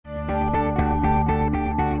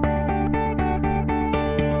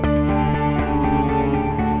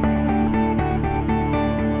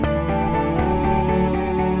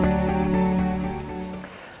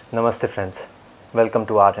Namaste friends, welcome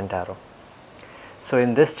to Art and Tarot. So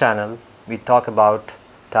in this channel we talk about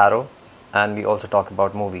tarot and we also talk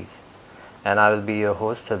about movies, and I will be your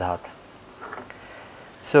host Siddhartha.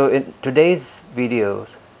 So in today's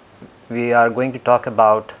videos we are going to talk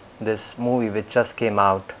about this movie which just came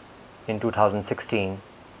out in 2016.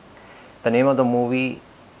 The name of the movie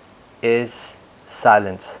is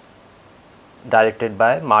Silence, directed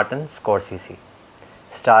by Martin Scorsese,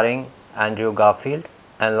 starring Andrew Garfield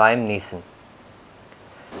and Neeson.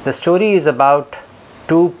 The story is about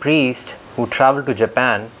two priests who travel to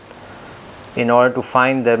Japan in order to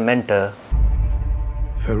find their mentor.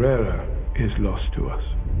 Ferreira is lost to us.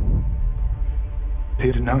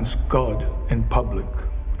 He renounced God in public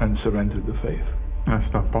and surrendered the faith.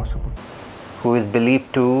 That's not possible. Who is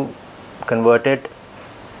believed to convert it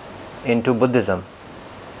into Buddhism,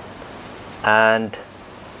 and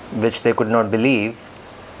which they could not believe,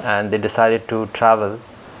 and they decided to travel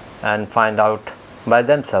and find out by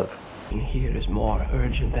themselves. Here is more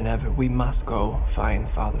urgent than ever. We must go find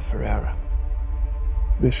Father Ferreira.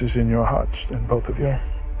 This is in your hearts, then, both of you?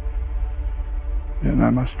 Yes. Then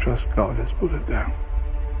I must trust God has put it down.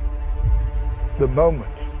 The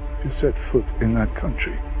moment you set foot in that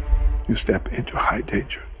country, you step into high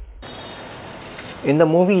danger. In the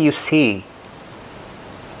movie you see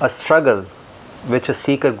a struggle which a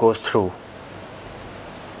seeker goes through.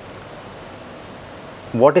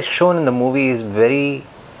 What is shown in the movie is very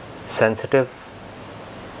sensitive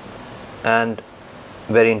and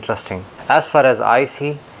very interesting. As far as I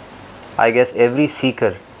see, I guess every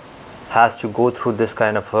seeker has to go through this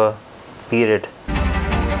kind of a period.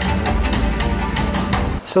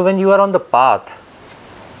 So when you are on the path,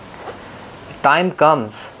 time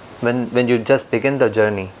comes when you just begin the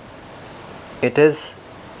journey.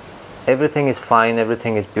 Everything is fine,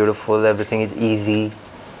 everything is beautiful, everything is easy,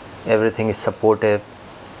 everything is supportive.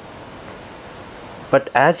 But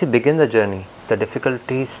as you begin the journey, the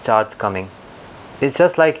difficulties start coming. It's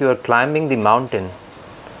just like you are climbing the mountain,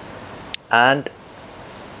 and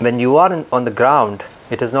when you are on the ground,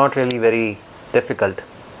 it is not really very difficult.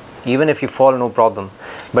 Even if you fall, no problem.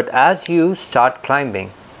 But as you start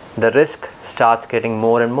climbing, the risk starts getting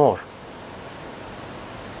more and more.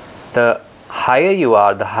 The higher you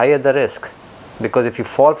are, the higher the risk, because if you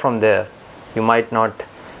fall from there, you might not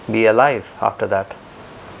be alive after that.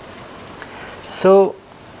 So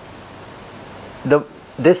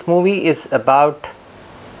this movie is about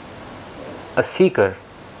a seeker,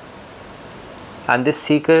 and this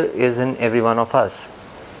seeker is in every one of us.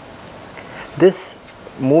 This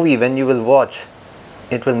movie, when you will watch,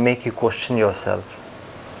 it will make you question yourself,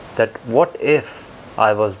 that what if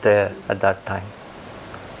I was there at that time?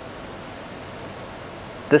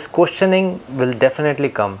 This questioning will definitely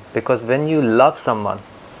come, because when you love someone,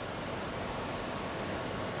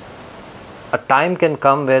 a time can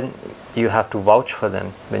come when you have to vouch for them,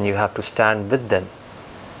 when you have to stand with them.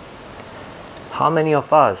 How many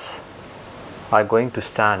of us are going to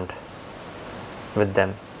stand with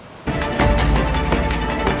them?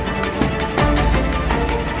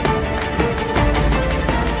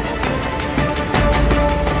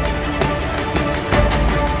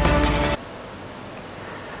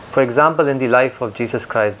 For example, in the life of Jesus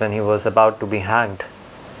Christ, when he was about to be hanged,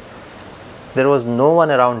 there was no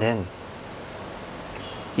one around him.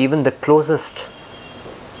 Even the closest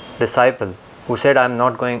disciple who said, "I am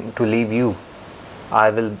not going to leave you, I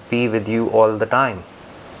will be with you all the time."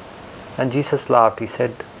 And Jesus laughed. He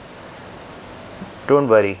said, "Don't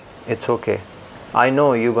worry, it's okay. I know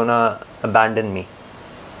you're gonna abandon me,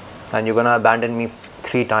 and you're gonna abandon me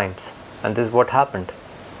 3 times. And this is what happened."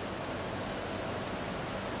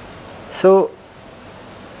 So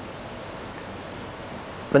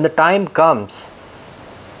when the time comes,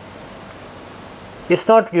 it's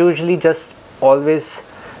not usually just always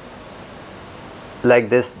like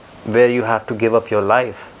this where you have to give up your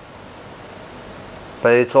life,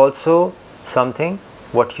 but it's also something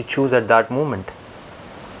what you choose at that moment,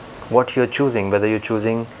 what you're choosing, whether you're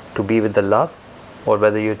choosing to be with the love or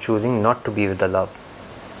whether you're choosing not to be with the love.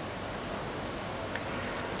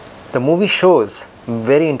 The movie shows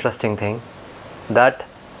very interesting thing, that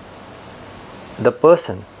the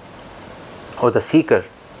person or the seeker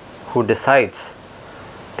who decides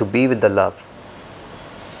to be with the love,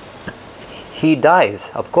 he dies,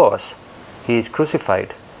 of course, he is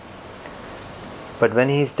crucified, but when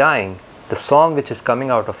he is dying, the song which is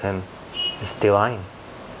coming out of him is divine.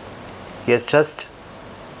 He has just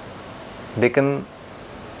become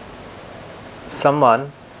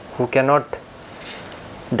someone who cannot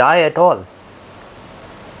die at all.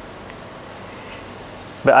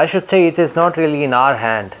 But I should say it is not really in our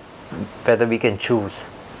hand whether we can choose.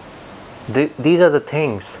 These are the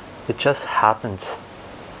things, it just happens.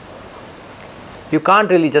 You can't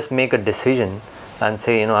really just make a decision and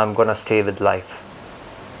say, I'm gonna stay with life.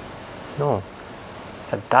 No.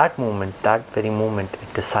 At that moment, that very moment,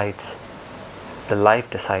 it decides. The life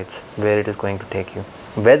decides where it is going to take you,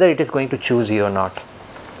 whether it is going to choose you or not.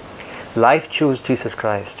 Life chose Jesus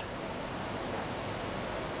Christ,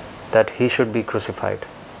 that he should be crucified.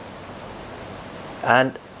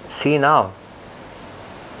 And see now,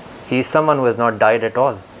 he is someone who has not died at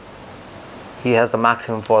all. He has the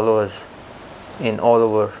maximum followers in all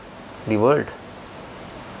over the world.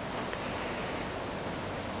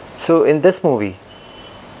 So in this movie,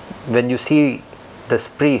 when you see this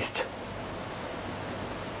priest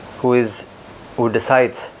who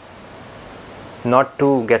decides not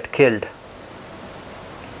to get killed,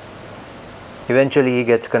 eventually he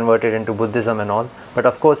gets converted into Buddhism and all, but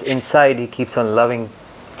of course inside he keeps on loving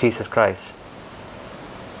Jesus Christ.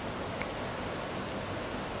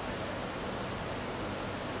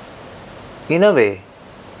 In a way,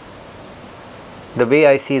 the way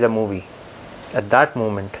I see the movie, at that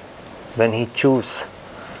moment when he chooses,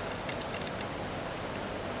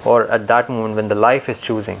 or at that moment when the life is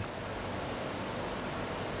choosing,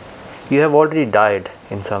 you have already died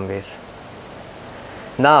in some ways.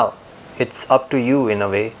 Now it's up to you in a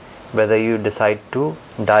way whether you decide to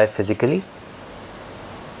die physically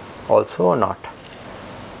also or not.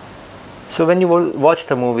 So when you watch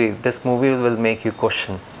the movie, this movie will make you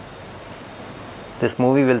question. This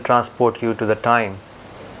movie will transport you to the time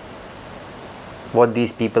what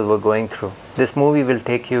these people were going through. This movie will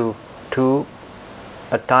take you to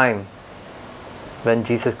a time when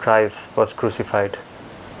Jesus Christ was crucified,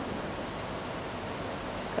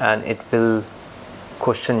 and it will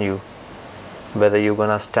question you whether you're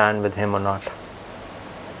gonna stand with him or not,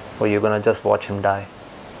 or you're gonna just watch him die.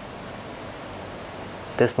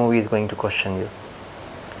 This movie is going to question you.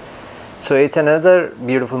 So it's another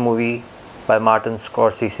beautiful movie by Martin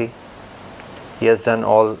Scorsese. He has done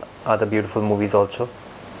all other beautiful movies also,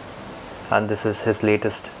 and this is his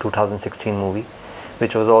latest 2016 movie,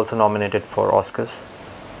 which was also nominated for Oscars.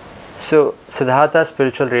 So Siddhartha's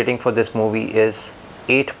spiritual rating for this movie is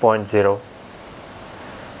 8.0,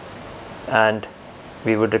 and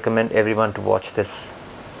we would recommend everyone to watch this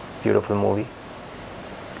beautiful movie.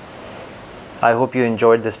 I hope you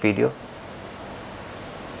enjoyed this video.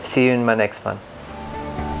 See you in my next one.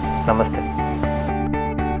 Namaste.